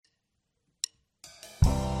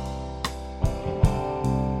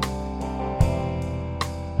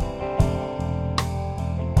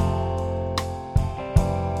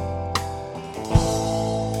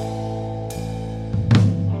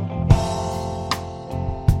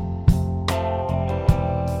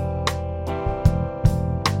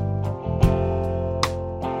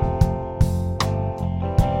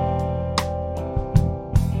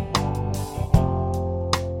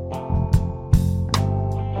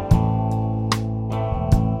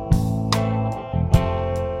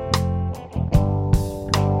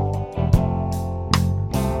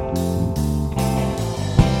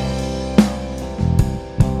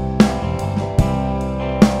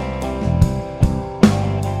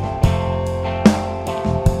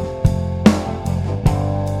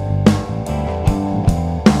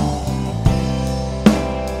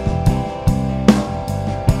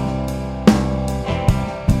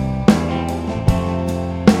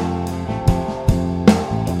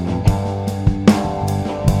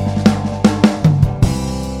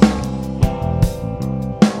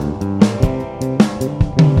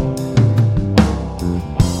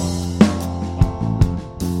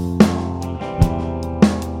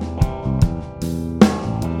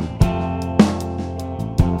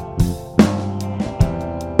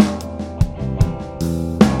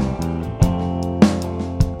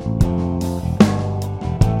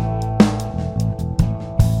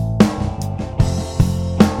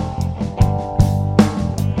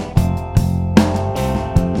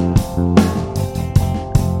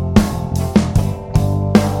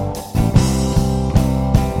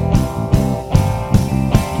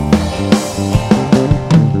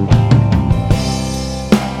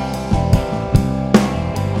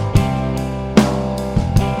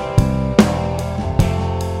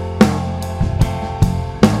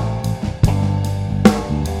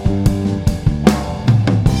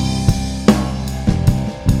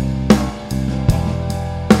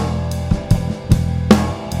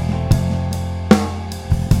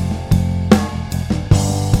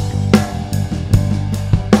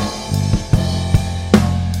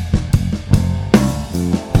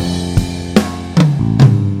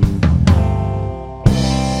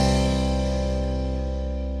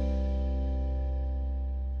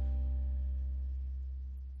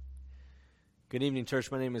Good evening,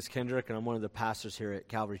 church. My name is Kendrick, and I'm one of the pastors here at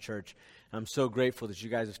Calvary Church. And I'm so grateful that you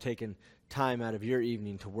guys have taken time out of your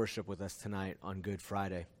evening to worship with us tonight on Good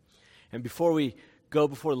Friday. And before we go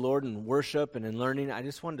before the Lord in worship and in learning, I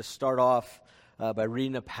just wanted to start off by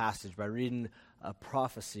reading a passage, by reading a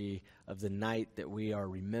prophecy of the night that we are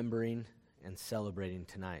remembering and celebrating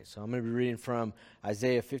tonight. So I'm going to be reading from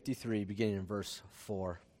Isaiah 53, beginning in verse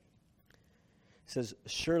 4. It says,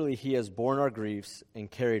 "Surely he has borne our griefs and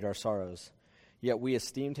carried our sorrows. Yet we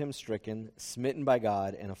esteemed him stricken, smitten by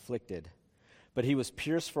God, and afflicted. But he was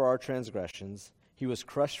pierced for our transgressions, he was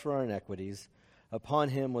crushed for our iniquities. Upon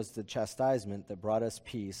him was the chastisement that brought us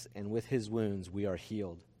peace, and with his wounds we are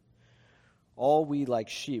healed. All we like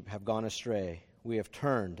sheep have gone astray, we have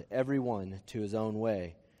turned every one to his own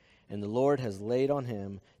way, and the Lord has laid on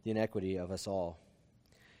him the iniquity of us all.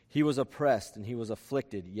 He was oppressed and he was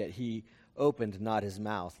afflicted, yet he opened not his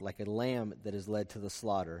mouth, like a lamb that is led to the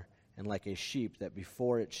slaughter, and like a sheep that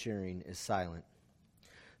before its shearing is silent.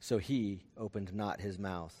 So he opened not his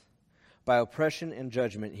mouth. By oppression and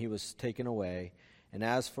judgment he was taken away. And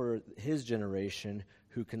as for his generation,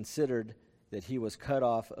 who considered that he was cut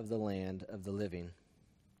off of the land of the living,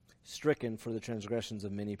 stricken for the transgressions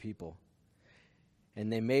of many people.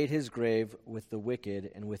 And they made his grave with the wicked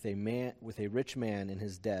and with a rich man in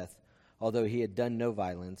his death, although he had done no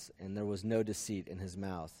violence, and there was no deceit in his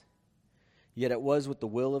mouth. Yet it was with the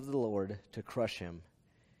will of the Lord to crush him.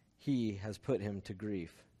 He has put him to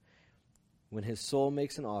grief. When his soul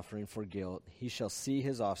makes an offering for guilt, he shall see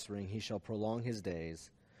his offspring, he shall prolong his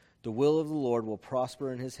days. The will of the Lord will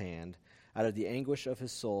prosper in his hand. Out of the anguish of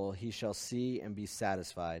his soul he shall see and be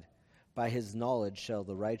satisfied. By his knowledge shall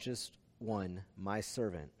the righteous one, my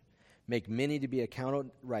servant, make many to be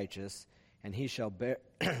accounted righteous, and he shall bear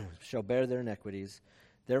their iniquities.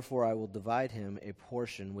 Therefore I will divide him a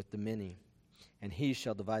portion with the many, and he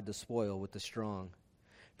shall divide the spoil with the strong,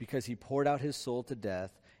 because he poured out his soul to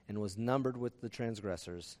death and was numbered with the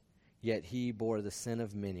transgressors. Yet he bore the sin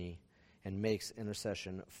of many and makes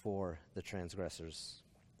intercession for the transgressors."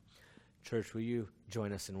 Church, will you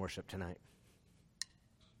join us in worship tonight?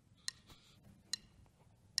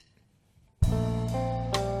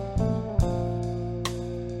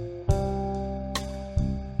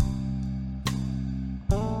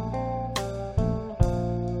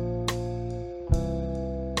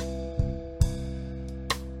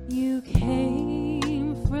 You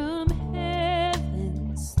came from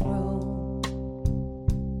heaven's throne,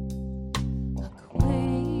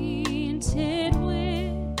 acquainted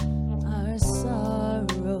with our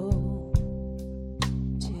sorrow.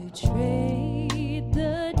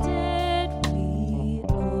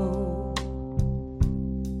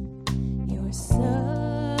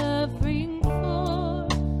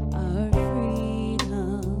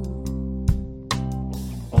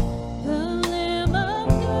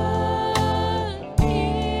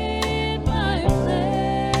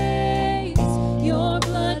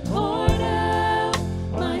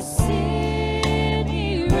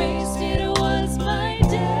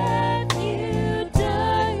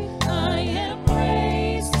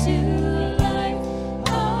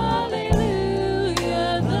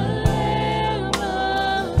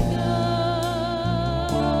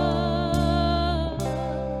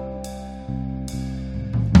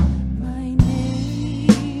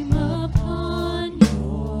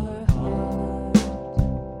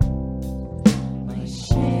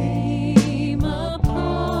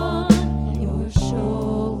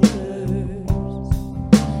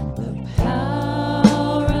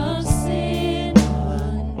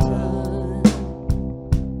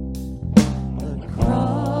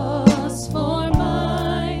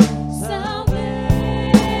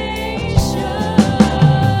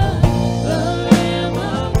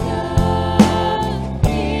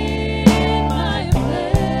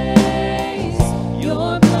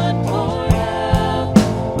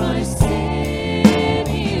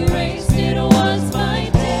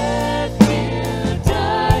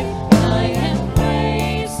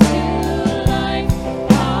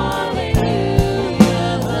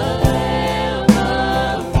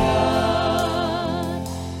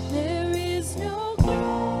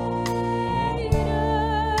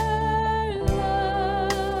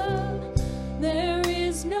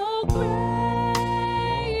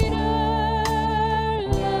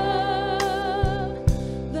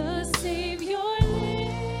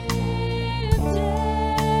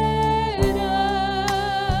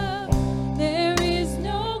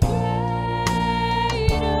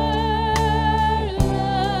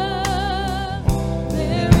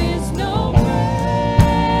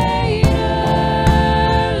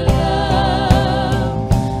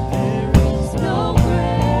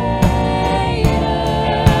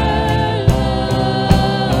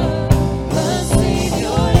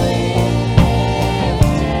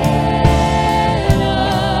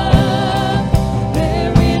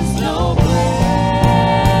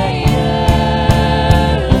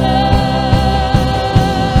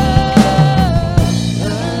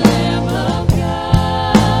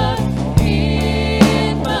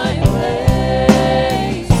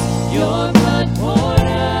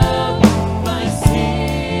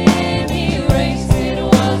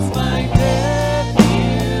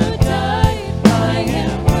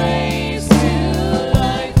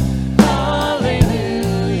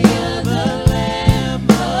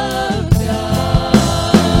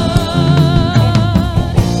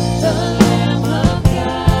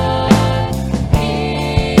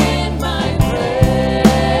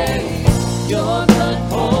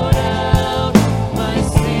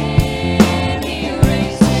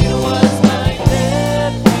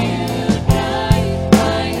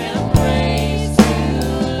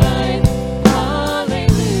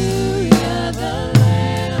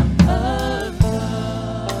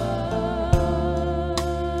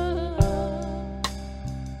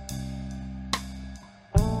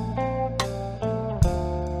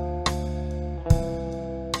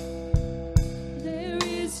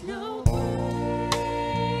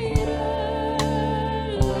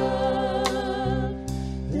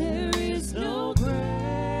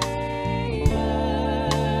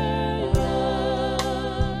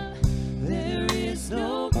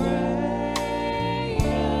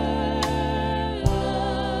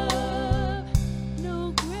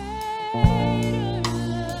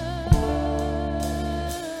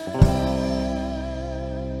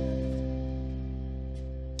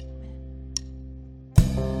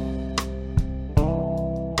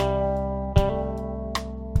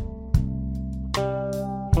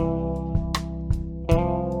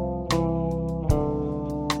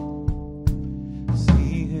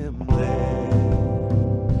 him there,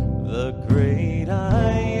 the great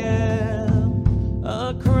I am,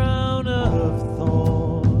 a crown of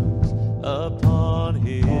thorns upon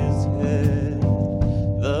his head,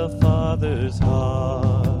 the Father's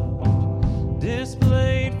heart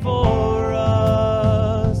displayed for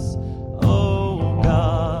us. Oh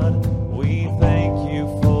God, we thank you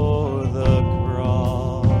for the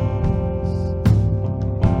cross.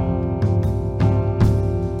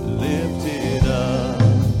 Lifted up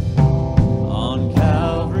on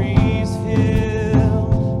Calvary's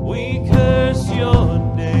hill, we curse your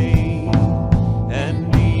name,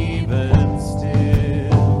 and even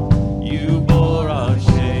still you bore our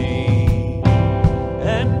shame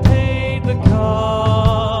and paid the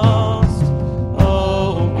cost.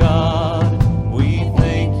 Oh God, we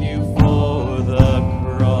thank you for the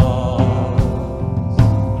cross.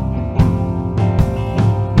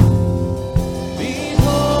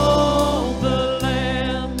 Behold the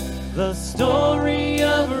Lamb, the story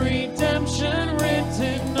of redemption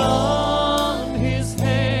written on his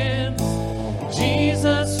hands.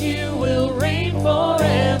 Jesus, you will reign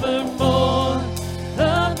forevermore.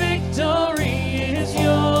 The victory is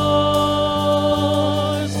yours.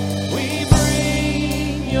 We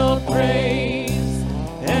bring your praise,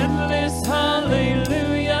 endless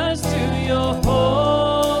hallelujahs to your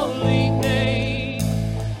holy name.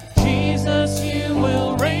 Jesus, you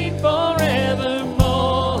will reign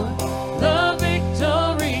forevermore. The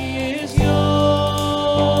victory is yours.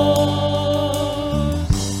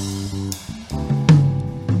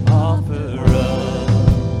 Offer up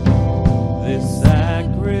this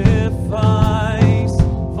sacrifice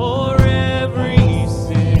for every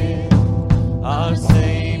sin. Our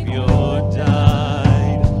Savior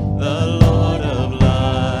died, the Lord of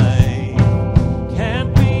life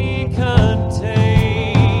can't be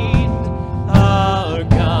contained. Our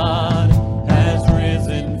God has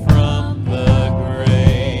risen from the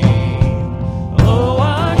grave. Oh,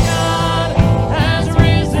 our God has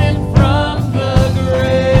risen from the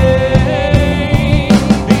grave.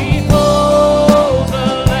 Behold the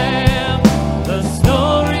Lamb, the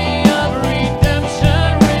story of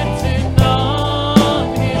redemption written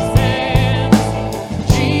on his hands.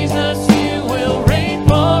 Jesus, you will reign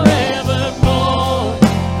forevermore.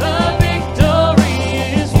 The victory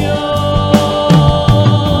is yours.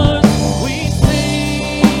 We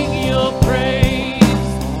sing your praise,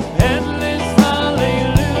 endless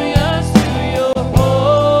hallelujahs to your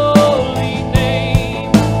holy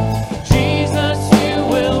name. Jesus, you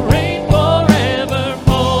will reign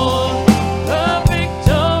forevermore. The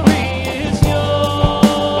victory is yours.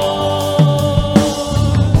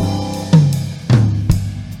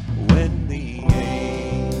 When the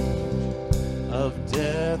age of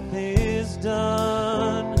death is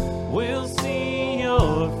done, we'll see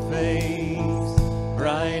your face,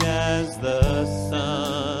 bright as the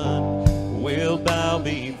sun. We'll bow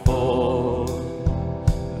before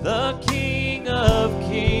the King of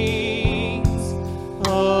Kings.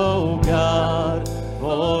 Oh God,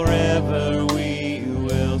 forever we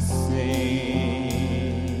will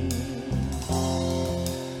sing.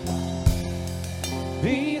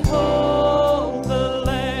 Behold the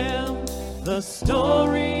Lamb, the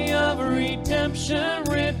story of redemption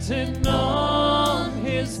written on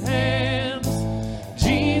his hands.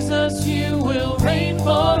 Jesus, you will reign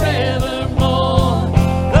forevermore.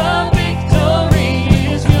 The victory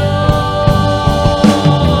is yours.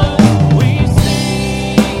 We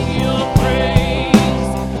sing your praise,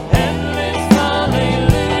 endless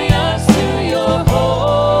hallelujahs to your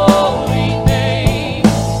holy name.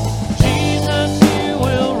 Jesus, you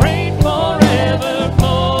will reign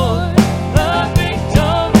forevermore. The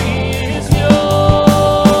victory is yours.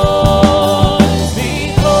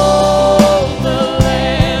 Behold the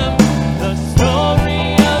Lamb, the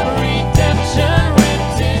story of redemption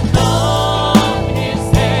written on his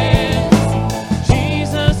hands.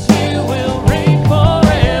 Jesus, you will reign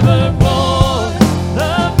forevermore.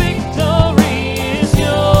 The victory is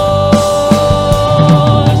yours.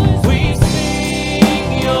 We sing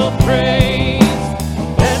your praise,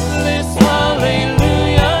 endless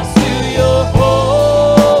hallelujahs to your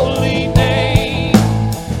holy name.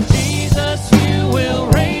 Jesus, you will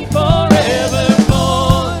reign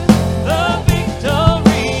forevermore. The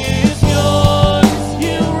victory is yours.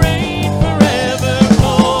 You reign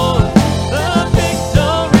forevermore. The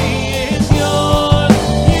victory is yours.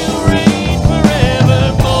 You reign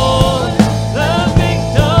forevermore. The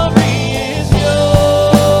victory is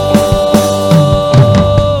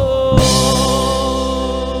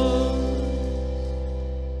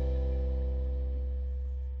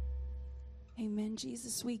Amen.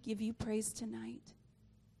 Jesus, we give you praise tonight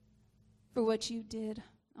for what you did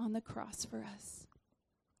on the cross for us.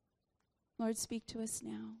 Lord, speak to us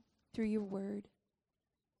now through your word.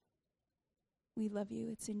 We love you.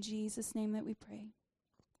 It's in Jesus' name that we pray.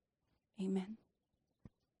 Amen.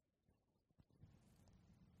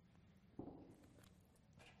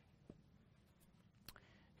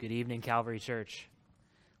 Good evening, Calvary Church.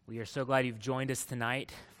 We are so glad you've joined us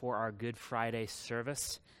tonight for our Good Friday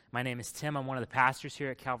service. My name is Tim. I'm one of the pastors here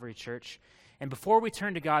at Calvary Church. And before we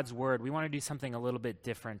turn to God's Word, we want to do something a little bit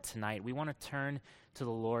different tonight. We want to turn to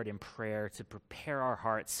the Lord in prayer to prepare our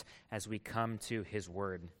hearts as we come to His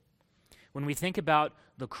Word. When we think about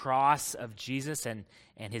the cross of Jesus and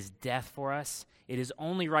His death for us, it is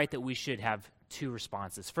only right that we should have two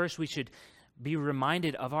responses. First, we should be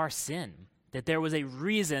reminded of our sin, that there was a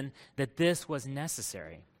reason that this was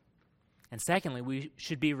necessary. And secondly, we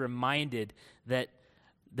should be reminded that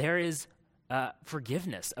there is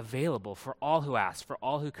forgiveness available for all who ask, for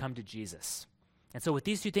all who come to Jesus. And so with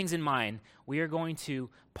these two things in mind, we are going to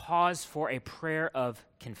pause for a prayer of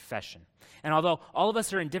confession. And although all of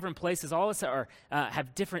us are in different places, all of us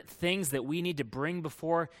have different things that we need to bring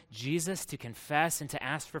before Jesus to confess and to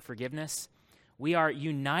ask for forgiveness, we are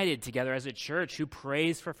united together as a church who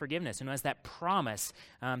prays for forgiveness and who has that promise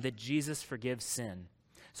that Jesus forgives sin.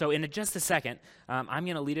 So in just a second, I'm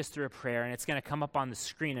going to lead us through a prayer, and it's going to come up on the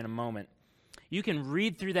screen in a moment. You can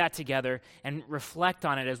read through that together and reflect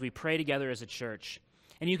on it as we pray together as a church.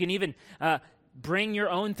 And you can even bring your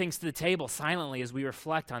own things to the table silently as we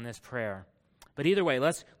reflect on this prayer. But either way,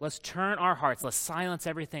 let's turn our hearts, let's silence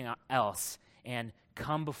everything else, and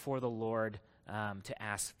come before the Lord to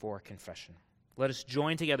ask for confession. Let us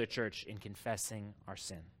join together, church, in confessing our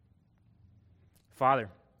sin. Father,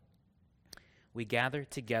 we gather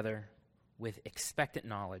together with expectant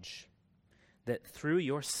knowledge that through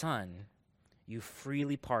your Son, you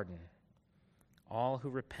freely pardon all who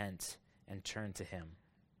repent and turn to him.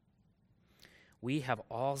 We have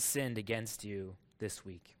all sinned against you this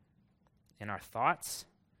week in our thoughts,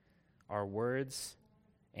 our words,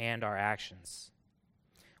 and our actions.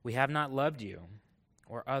 We have not loved you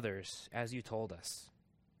or others as you told us.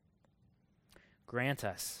 Grant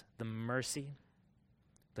us the mercy,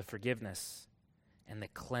 the forgiveness, and the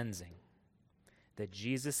cleansing that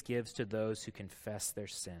Jesus gives to those who confess their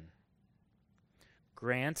sin.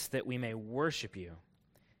 Grant that we may worship you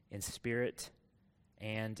in spirit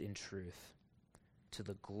and in truth, to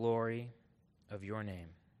the glory of your name.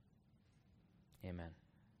 Amen.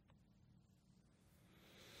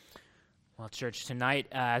 Well, church, tonight,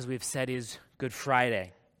 as we've said, is Good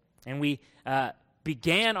Friday. And we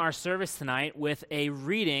began our service tonight with a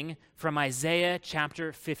reading from Isaiah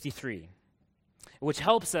chapter 53, which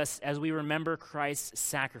helps us as we remember Christ's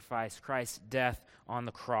sacrifice, Christ's death on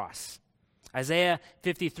the cross. Isaiah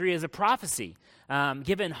 53 is a prophecy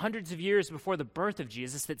given hundreds of years before the birth of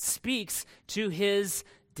Jesus that speaks to his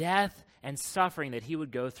death and suffering that he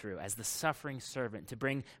would go through as the suffering servant to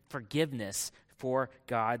bring forgiveness for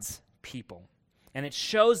God's people. And it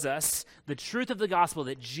shows us the truth of the gospel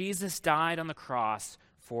that Jesus died on the cross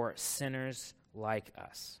for sinners like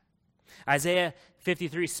us. Isaiah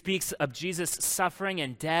 53 speaks of Jesus' suffering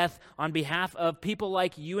and death on behalf of people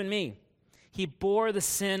like you and me. He bore the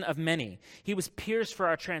sin of many. He was pierced for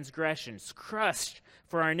our transgressions, crushed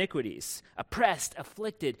for our iniquities, oppressed,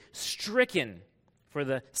 afflicted, stricken for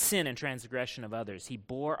the sin and transgression of others. He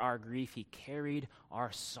bore our grief. He carried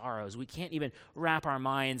our sorrows. We can't even wrap our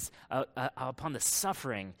minds upon the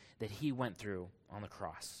suffering that he went through on the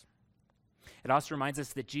cross. It also reminds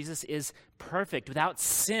us that Jesus is perfect, without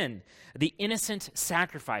sin, the innocent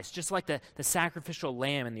sacrifice, just like the sacrificial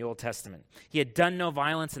lamb in the Old Testament. He had done no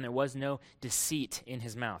violence and there was no deceit in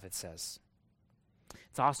his mouth, it says.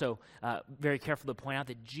 It's also very careful to point out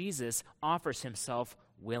that Jesus offers himself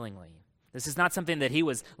willingly. This is not something that he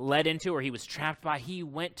was led into or he was trapped by. He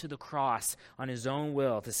went to the cross on his own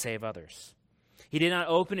will to save others. He did not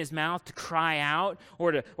open his mouth to cry out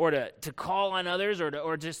or to call on others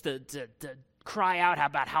or just to cry out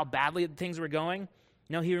about how badly things were going.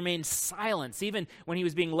 No, he remained silent, even when he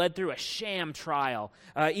was being led through a sham trial,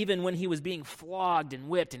 even when he was being flogged and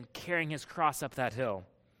whipped and carrying his cross up that hill.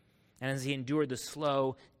 And as he endured the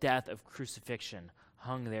slow death of crucifixion,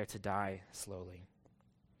 hung there to die slowly.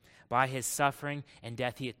 By his suffering and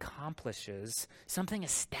death, he accomplishes something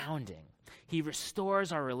astounding. He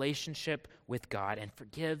restores our relationship with God and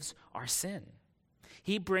forgives our sin.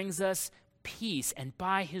 He brings us peace, and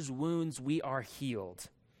by his wounds we are healed.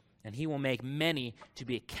 And he will make many to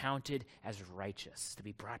be accounted as righteous, to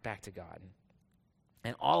be brought back to God.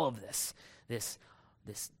 And all of this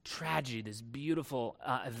tragedy, this beautiful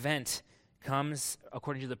event comes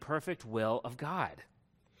according to the perfect will of God.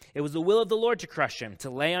 It was the will of the Lord to crush him, to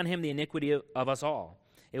lay on him the iniquity of us all.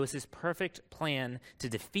 It was his perfect plan to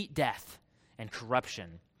defeat death and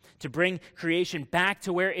corruption, to bring creation back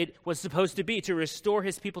to where it was supposed to be, to restore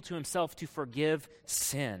his people to himself, to forgive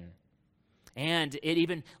sin. And it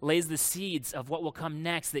even lays the seeds of what will come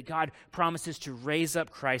next, that God promises to raise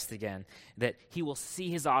up Christ again, that he will see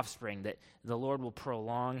his offspring, that the Lord will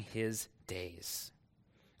prolong his days.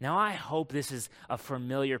 Now, I hope this is a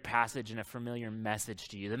familiar passage and a familiar message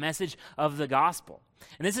to you, the message of the gospel.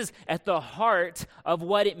 And this is at the heart of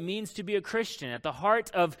what it means to be a Christian, at the heart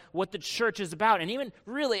of what the church is about, and even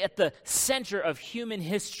really at the center of human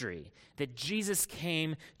history, that Jesus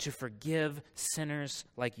came to forgive sinners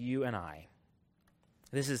like you and I.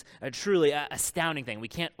 This is a truly astounding thing. We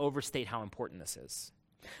can't overstate how important this is.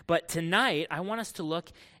 But tonight, I want us to look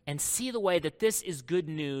and see the way that this is good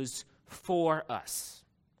news for us.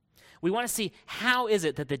 We want to see how is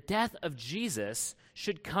it that the death of Jesus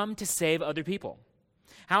should come to save other people?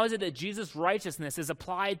 How is it that Jesus' righteousness is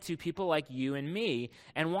applied to people like you and me?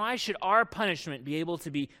 And why should our punishment be able to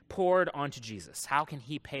be poured onto Jesus? How can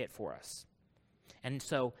he pay it for us? And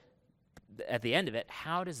so, at the end of it,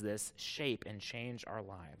 how does this shape and change our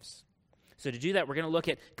lives? So to do that, we're going to look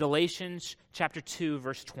at Galatians chapter 2,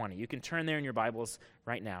 verse 20. You can turn there in your Bibles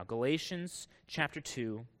right now. Galatians chapter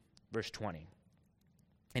 2, verse 20.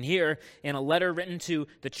 And here, in a letter written to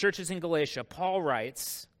the churches in Galatia, Paul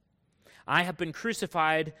writes, I have been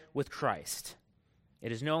crucified with Christ.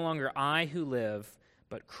 It is no longer I who live,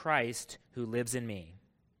 but Christ who lives in me.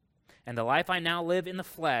 And the life I now live in the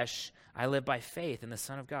flesh, I live by faith in the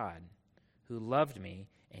Son of God, who loved me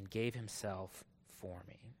and gave himself for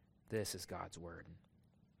me. This is God's word.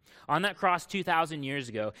 On that cross 2,000 years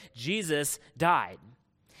ago, Jesus died.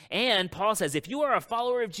 And Paul says, if you are a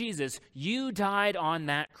follower of Jesus, you died on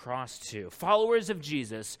that cross too. Followers of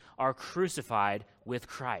Jesus are crucified with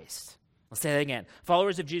Christ. Let's say that again.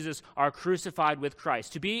 Followers of Jesus are crucified with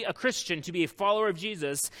Christ. To be a Christian, to be a follower of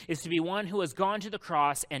Jesus, is to be one who has gone to the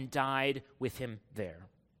cross and died with him there.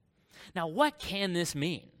 Now, what can this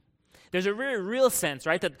mean? There's a very real sense,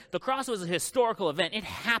 right, that the cross was a historical event. It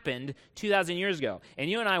happened 2,000 years ago, and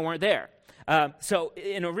you and I weren't there. So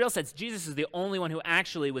in a real sense, Jesus is the only one who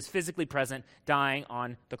actually was physically present dying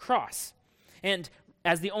on the cross. And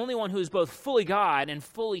as the only one who is both fully God and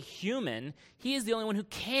fully human, he is the only one who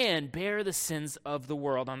can bear the sins of the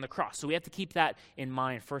world on the cross. So we have to keep that in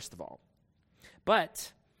mind, first of all.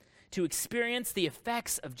 But to experience the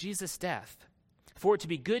effects of Jesus' death, for it to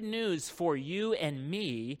be good news for you and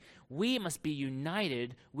me, we must be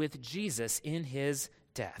united with Jesus in his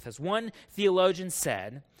death. As one theologian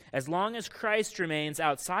said, as long as Christ remains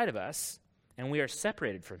outside of us and we are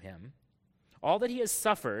separated from him, all that he has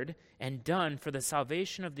suffered and done for the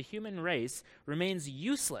salvation of the human race remains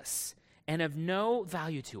useless and of no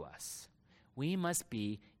value to us. We must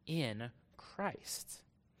be in Christ.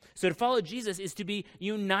 So to follow Jesus is to be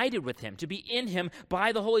united with him, to be in him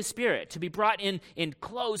by the Holy Spirit, to be brought in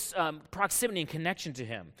close proximity and connection to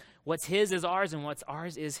him. What's his is ours, and what's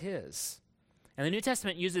ours is his. And the New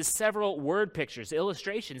Testament uses several word pictures,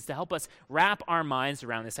 illustrations, to help us wrap our minds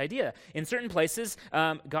around this idea. In certain places,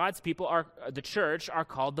 God's people, the church, are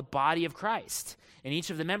called the body of Christ. And each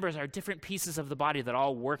of the members are different pieces of the body that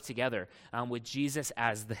all work together with Jesus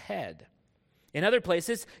as the head. In other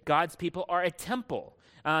places, God's people are a temple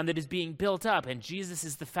that is being built up, and Jesus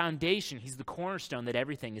is the foundation. He's the cornerstone that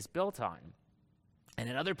everything is built on. And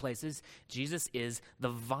in other places, Jesus is the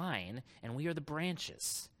vine, and we are the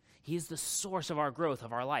branches. He is the source of our growth,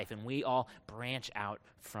 of our life, and we all branch out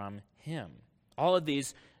from him. All of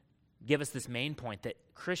these give us this main point that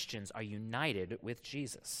Christians are united with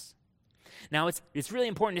Jesus. Now, it's really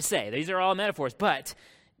important to say, these are all metaphors, but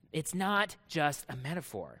it's not just a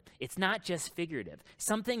metaphor. It's not just figurative.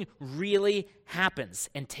 Something really happens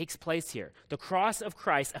and takes place here. The cross of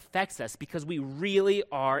Christ affects us because we really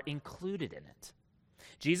are included in it.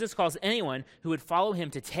 Jesus calls anyone who would follow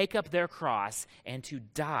him to take up their cross and to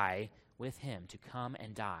die with him, to come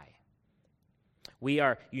and die. We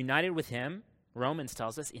are united with him, Romans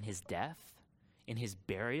tells us, in his death, in his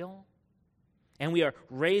burial, and we are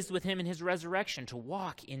raised with him in his resurrection to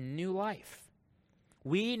walk in new life.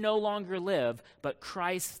 We no longer live, but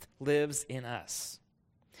Christ lives in us.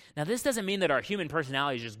 Now, this doesn't mean that our human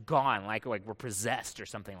personality is just gone, like we're possessed or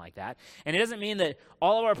something like that. And it doesn't mean that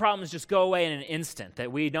all of our problems just go away in an instant,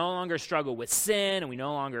 that we no longer struggle with sin and we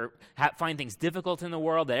no longer find things difficult in the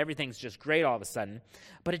world, that everything's just great all of a sudden.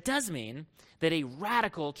 But it does mean that a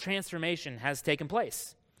radical transformation has taken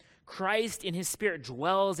place. Christ in his Spirit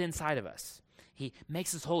dwells inside of us. He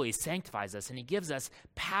makes us holy, he sanctifies us, and he gives us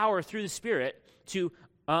power through the Spirit to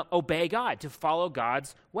obey God, to follow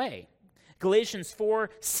God's way. Galatians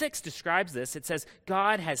 4:6 describes this. It says,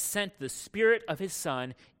 God has sent the Spirit of his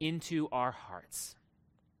Son into our hearts.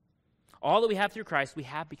 All that we have through Christ, we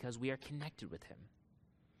have because we are connected with him.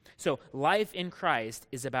 So life in Christ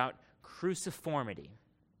is about cruciformity.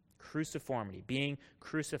 Cruciformity, being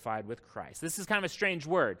crucified with Christ. This is kind of a strange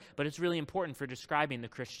word, but it's really important for describing the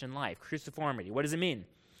Christian life. Cruciformity. What does it mean?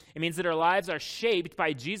 It means that our lives are shaped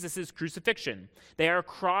by Jesus' crucifixion. They are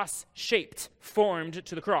cross-shaped, formed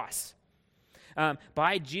to the cross.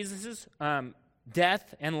 By Jesus'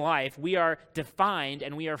 death and life, we are defined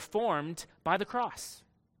and we are formed by the cross.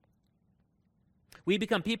 We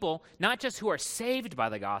become people not just who are saved by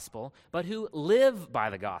the gospel, but who live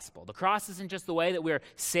by the gospel. The cross isn't just the way that we're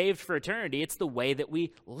saved for eternity, it's the way that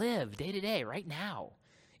we live day to day, right now,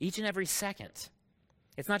 each and every second.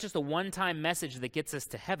 It's not just a one-time message that gets us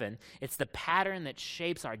to heaven, it's the pattern that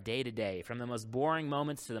shapes our day to day, from the most boring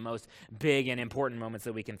moments to the most big and important moments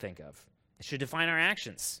that we can think of. It should define our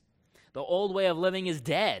actions. The old way of living is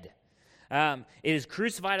dead. It is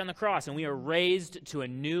crucified on the cross, and we are raised to a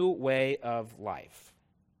new way of life.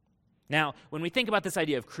 Now, when we think about this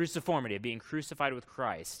idea of cruciformity, of being crucified with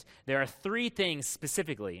Christ, there are three things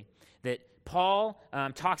specifically that Paul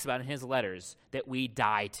talks about in his letters that we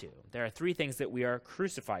die to. There are three things that we are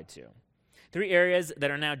crucified to. Three areas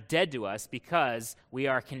that are now dead to us because we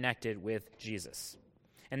are connected with Jesus.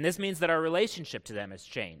 And this means that our relationship to them has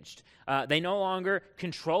changed. They no longer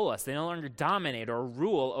control us. They no longer dominate or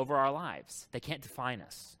rule over our lives. They can't define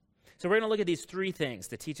us. So we're going to look at these three things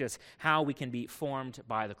to teach us how we can be formed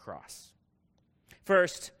by the cross.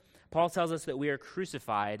 First, Paul tells us that we are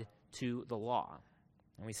crucified to the law.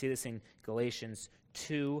 And we see this in Galatians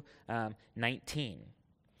 2:19,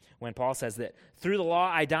 when Paul says that through the law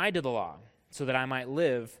I died to the law so that I might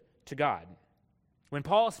live to God. When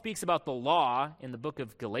Paul speaks about the law in the book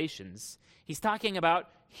of Galatians, he's talking about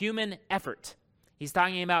human effort. He's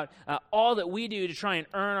talking about all that we do to try and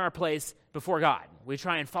earn our place before God. We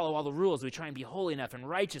try and follow all the rules. We try and be holy enough and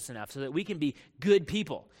righteous enough so that we can be good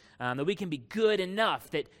people, that we can be good enough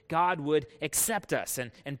that God would accept us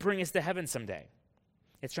and bring us to heaven someday.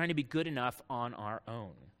 It's trying to be good enough on our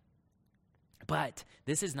own. But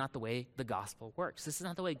this is not the way the gospel works. This is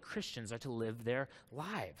not the way Christians are to live their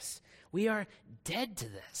lives. We are dead to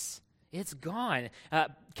this. It's gone.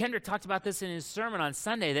 Kendrick talked about this in his sermon on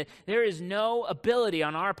Sunday, that there is no ability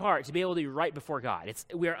on our part to be able to be right before God.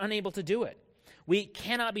 We are unable to do it. We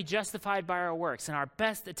cannot be justified by our works, and our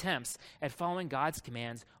best attempts at following God's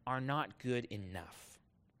commands are not good enough.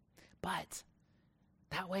 But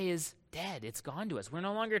that way is dead. It's gone to us. We're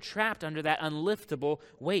no longer trapped under that unliftable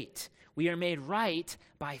weight. We are made right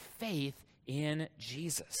by faith in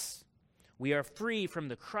Jesus. We are free from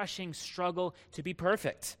the crushing struggle to be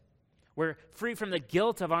perfect. We're free from the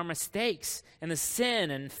guilt of our mistakes and the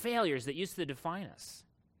sin and failures that used to define us.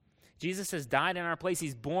 Jesus has died in our place.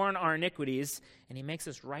 He's borne our iniquities, and he makes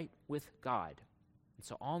us right with God. And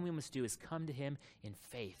so all we must do is come to him in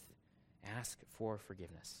faith, ask for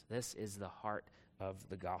forgiveness. This is the heart of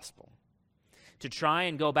the gospel. To try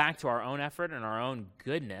and go back to our own effort and our own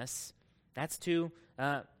goodness, that's to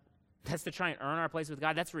try and earn our place with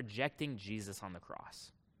God. That's rejecting Jesus on the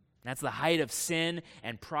cross. That's the height of sin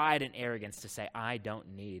and pride and arrogance to say, I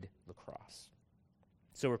don't need the cross.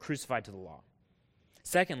 So we're crucified to the law.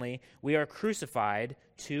 Secondly, we are crucified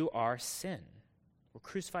to our sin. We're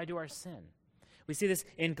crucified to our sin. We see this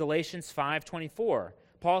in Galatians 5:24.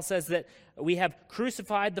 Paul says that we have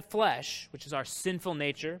crucified the flesh, which is our sinful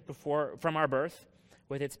nature from our birth,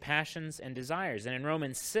 with its passions and desires. And in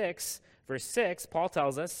Romans 6, verse 6, Paul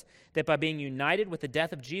tells us that by being united with the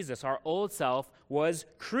death of Jesus, our old self was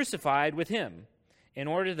crucified with him, in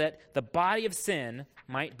order that the body of sin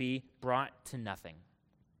might be brought to nothing.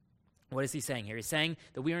 What is he saying here? He's saying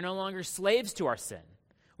that we are no longer slaves to our sin.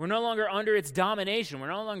 We're no longer under its domination. We're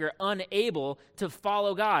no longer unable to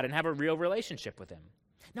follow God and have a real relationship with him.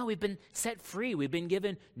 No, we've been set free. We've been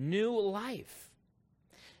given new life.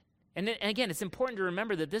 And again, it's important to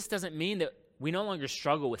remember that this doesn't mean that we no longer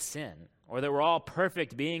struggle with sin or that we're all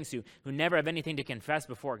perfect beings who never have anything to confess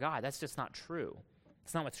before God. That's just not true.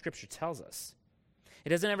 It's not what Scripture tells us. It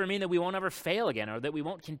doesn't ever mean that we won't ever fail again or that we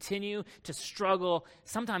won't continue to struggle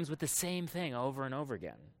sometimes with the same thing over and over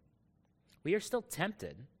again. We are still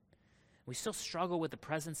tempted. We still struggle with the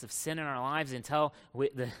presence of sin in our lives until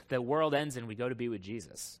the world ends and we go to be with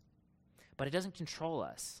Jesus. But it doesn't control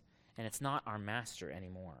us, and it's not our master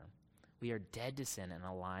anymore. We are dead to sin and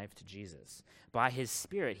alive to Jesus. By his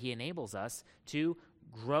Spirit, he enables us to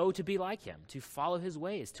grow to be like him, to follow his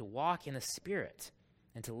ways, to walk in the Spirit,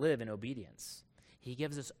 and to live in obedience. He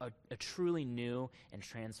gives us a truly new and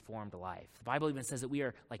transformed life. The Bible even says that we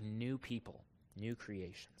are like new people, new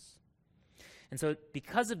creations. And so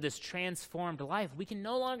because of this transformed life, we can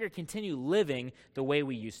no longer continue living the way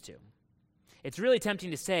we used to. It's really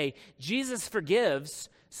tempting to say, Jesus forgives,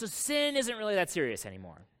 so sin isn't really that serious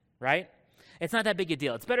anymore, right? It's not that big a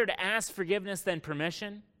deal. It's better to ask forgiveness than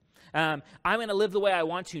permission. I'm going to live the way I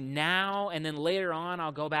want to now, and then later on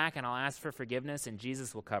I'll go back and I'll ask for forgiveness, and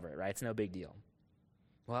Jesus will cover it, right? It's no big deal.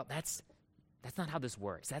 Well, that's not how this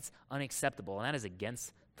works. That's unacceptable, and that is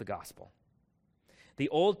against the gospel. The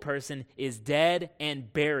old person is dead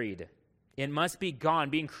and buried. It must be gone.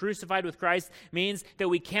 Being crucified with Christ means that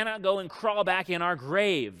we cannot go and crawl back in our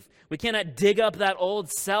grave. We cannot dig up that old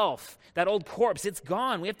self, that old corpse. It's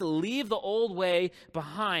gone. We have to leave the old way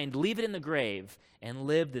behind, leave it in the grave, and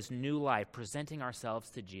live this new life, presenting ourselves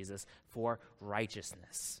to Jesus for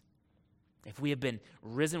righteousness. If we have been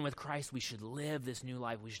risen with Christ, we should live this new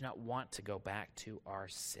life. We should not want to go back to our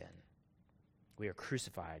sin. We are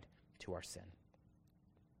crucified to our sin.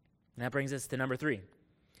 And that brings us to number 3.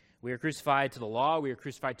 We are crucified to the law, we are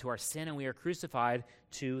crucified to our sin, and we are crucified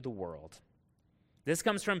to the world. This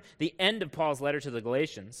comes from the end of Paul's letter to the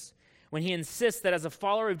Galatians, when he insists that as a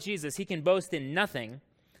follower of Jesus, he can boast in nothing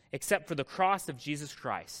except for the cross of Jesus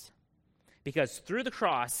Christ. Because through the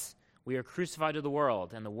cross, we are crucified to the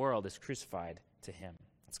world, and the world is crucified to him.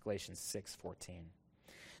 That's Galatians 6:14.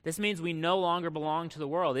 This means we no longer belong to the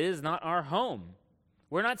world. It is not our home.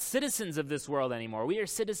 We're not citizens of this world anymore. We are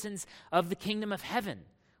citizens of the kingdom of heaven,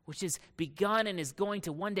 which is begun and is going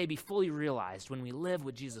to one day be fully realized when we live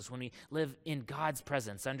with Jesus, when we live in God's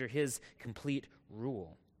presence under his complete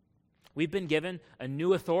rule. We've been given a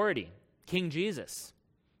new authority, King Jesus.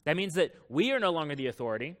 That means that we are no longer the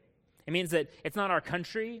authority. It means that it's not our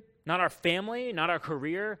country, not our family, not our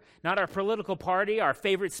career, not our political party, our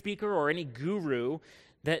favorite speaker, or any guru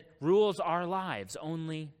that rules our lives,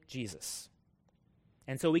 only Jesus.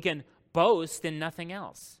 And so we can boast in nothing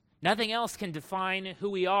else. Nothing else can define who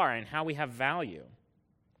we are and how we have value.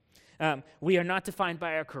 We are not defined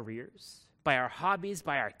by our careers, by our hobbies,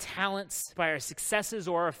 by our talents, by our successes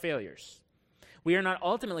or our failures. We are not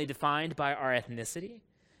ultimately defined by our ethnicity,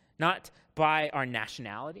 not by our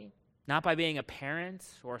nationality, not by being a parent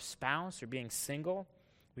or a spouse or being single.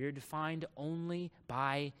 We are defined only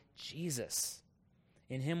by Jesus.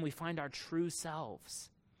 In him we find our true selves.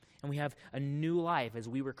 And we have a new life as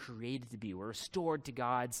we were created to be. We're restored to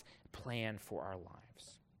God's plan for our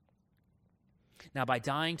lives. Now, by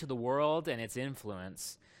dying to the world and its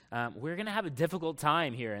influence, we're going to have a difficult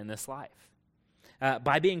time here in this life.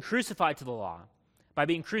 By being crucified to the law, by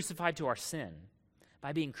being crucified to our sin,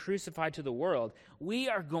 by being crucified to the world, we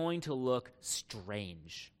are going to look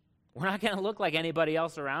strange. We're not going to look like anybody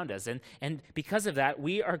else around us. And because of that,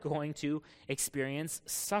 we are going to experience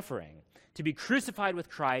suffering. To be crucified with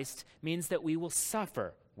Christ means that we will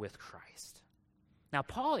suffer with Christ. Now,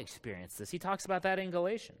 Paul experienced this. He talks about that in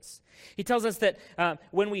Galatians. He tells us that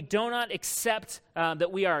when we do not accept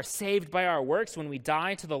that we are saved by our works, when we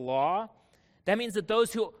die to the law, that means that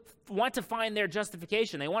those who want to find their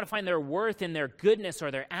justification, they want to find their worth in their goodness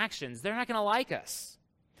or their actions, they're not going to like us.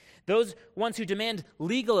 Those ones who demand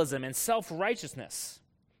legalism and self-righteousness,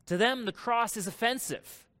 to them the cross is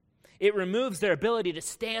offensive. It removes their ability to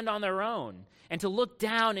stand on their own and to look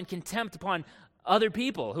down in contempt upon other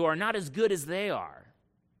people who are not as good as they are.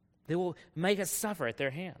 They will make us suffer at their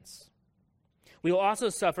hands. We will also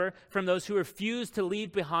suffer from those who refuse to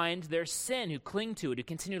leave behind their sin, who cling to it, who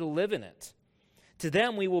continue to live in it. To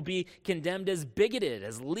them, we will be condemned as bigoted,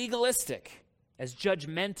 as legalistic, as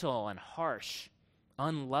judgmental and harsh,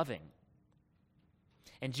 unloving.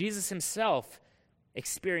 And Jesus himself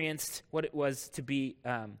experienced what it was to be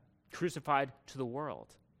crucified to the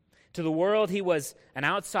world. To the world, he was an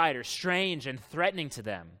outsider, strange and threatening to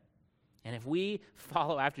them. And if we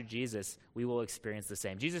follow after Jesus, we will experience the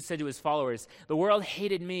same. Jesus said to his followers, "The world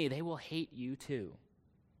hated me, they will hate you too."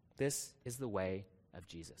 This is the way of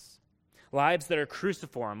Jesus. Lives that are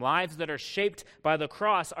cruciform, lives that are shaped by the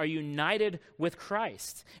cross, are united with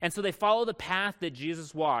Christ. And so they follow the path that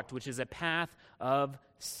Jesus walked, which is a path of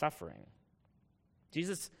suffering.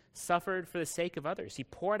 Jesus suffered for the sake of others. He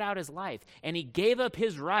poured out his life, and he gave up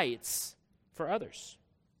his rights for others.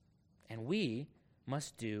 And we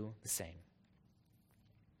must do the same.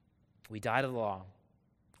 We die to the law,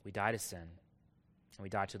 we die to sin, and we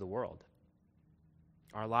die to the world.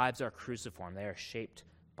 Our lives are cruciform. They are shaped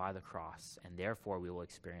by the cross, and therefore we will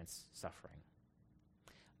experience suffering.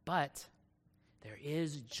 But there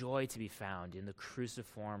is joy to be found in the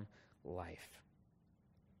cruciform life.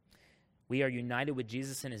 we are united with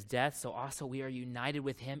Jesus in his death, so also we are united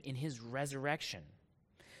with him in his resurrection.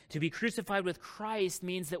 To be crucified with Christ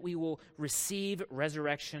means that we will receive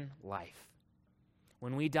resurrection life.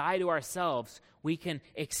 When we die to ourselves, we can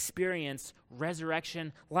experience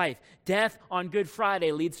resurrection life. Death on Good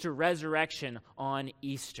Friday leads to resurrection on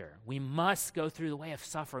Easter. We must go through the way of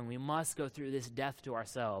suffering. We must go through this death to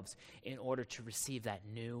ourselves in order to receive that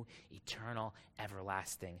new, eternal,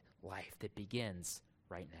 everlasting life that begins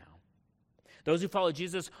right now. Those who follow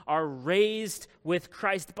Jesus are raised with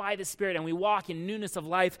Christ by the Spirit, and we walk in newness of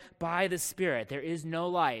life by the Spirit. There is no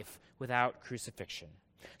life without crucifixion.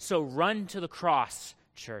 So run to the cross,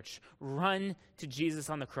 church. Run to Jesus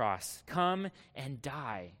on the cross. Come and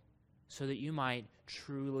die so that you might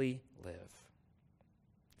truly live.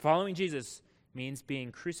 Following Jesus means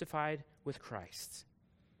being crucified with Christ.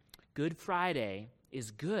 Good Friday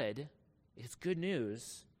is good. It's good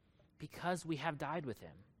news because we have died with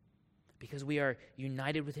him. Because we are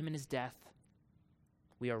united with him in his death.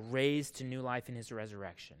 We are raised to new life in his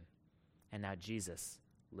resurrection. And now Jesus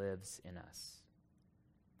lives in us.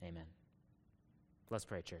 Amen. Let's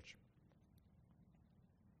pray, church.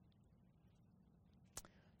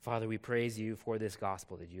 Father, we praise you for this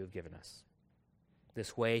gospel that you have given us.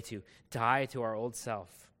 This way to die to our old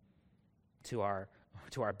self, to our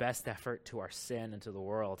best effort, to our sin, and to the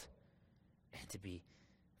world, and to be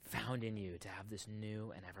found in you, to have this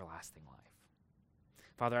new and everlasting life.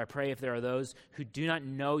 Father, I pray if there are those who do not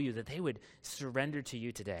know you, that they would surrender to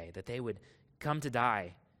you today, that they would come to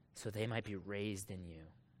die so they might be raised in you.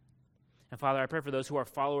 And Father, I pray for those who are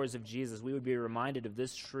followers of Jesus, we would be reminded of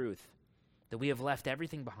this truth, that we have left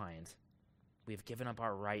everything behind. We have given up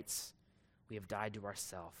our rights. We have died to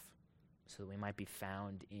ourselves so that we might be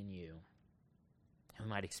found in you. And we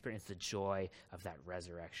might experience the joy of that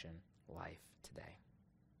resurrection life today.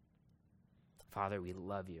 Father, we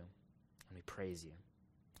love you and we praise you.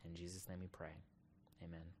 In Jesus' name we pray.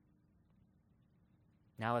 Amen.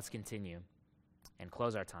 Now let's continue and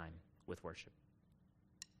close our time with worship.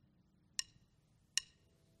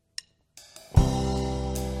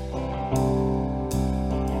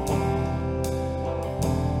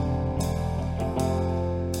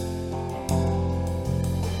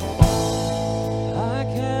 I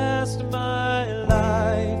cast my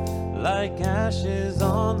life like ashes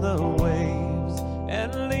on the waves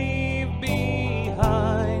and leave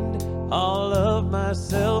behind all of my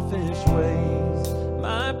selfish ways.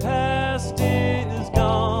 My past is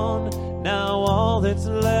gone, now all that's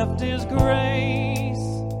left is grace.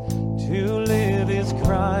 To live is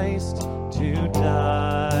Christ, to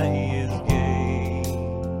die is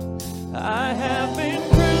gain. I have been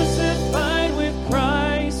crucified with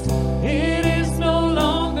Christ. It is no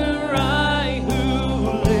longer I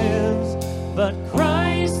who lives, but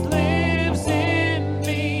Christ lives in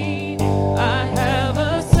me. I have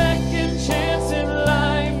a second chance in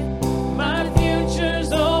life. My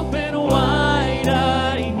future's open wide.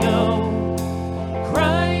 I know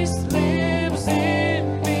Christ lives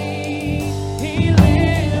in me. He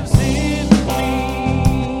lives in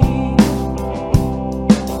me.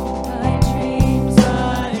 My dreams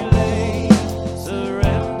I lay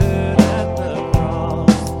surrendered at the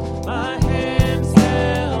cross. My hands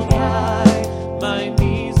held high, my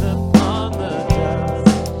knees upon the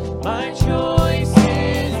dust. My choice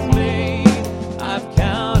is made. I've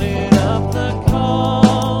counted up the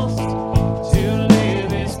cost. To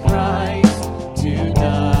live is Christ, to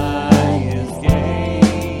die is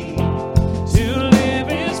gain. To live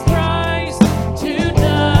is Christ, to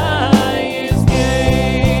die is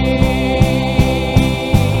gain.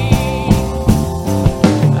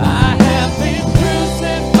 I have been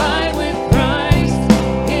crucified with Christ.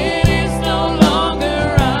 It is no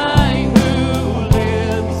longer I who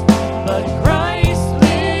lives, but Christ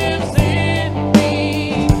lives in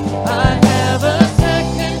me. I have a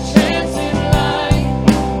second chance in life.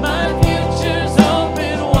 My future's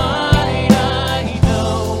open wide. I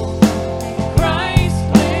know Christ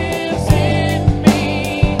lives in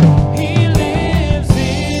me. He lives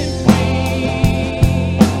in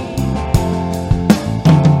me.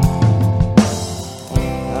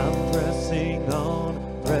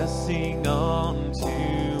 I'm pressing on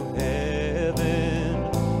to heaven.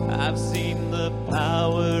 I've seen the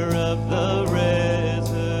power of the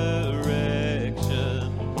resurrection.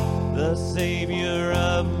 The Savior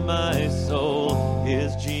of my soul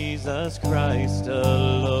is Jesus Christ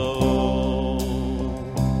alone.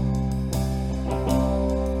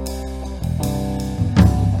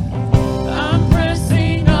 I'm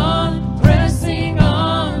pressing on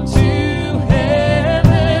to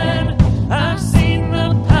heaven. I've seen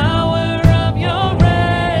the power of your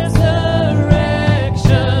resurrection.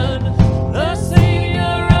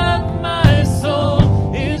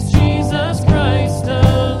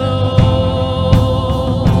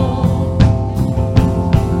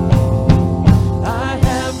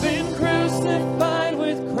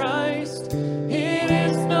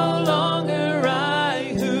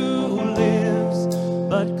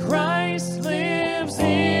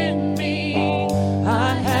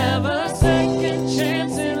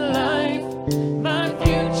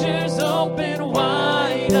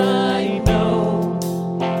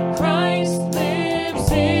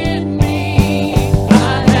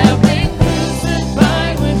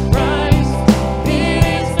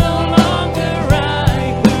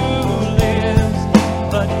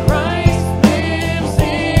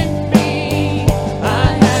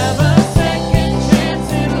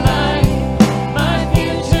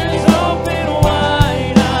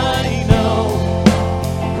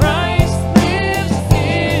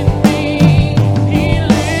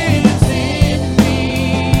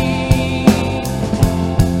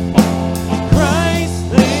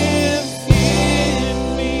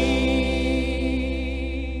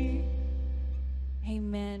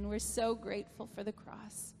 Amen. We're so grateful for the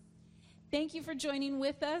cross. Thank you for joining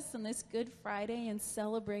with us on this Good Friday and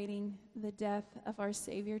celebrating the death of our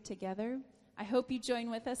Savior together. I hope you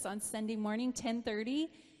join with us on Sunday morning, 10:30,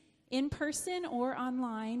 in person or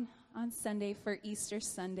online on Sunday for Easter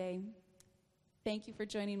Sunday. Thank you for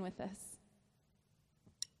joining with us.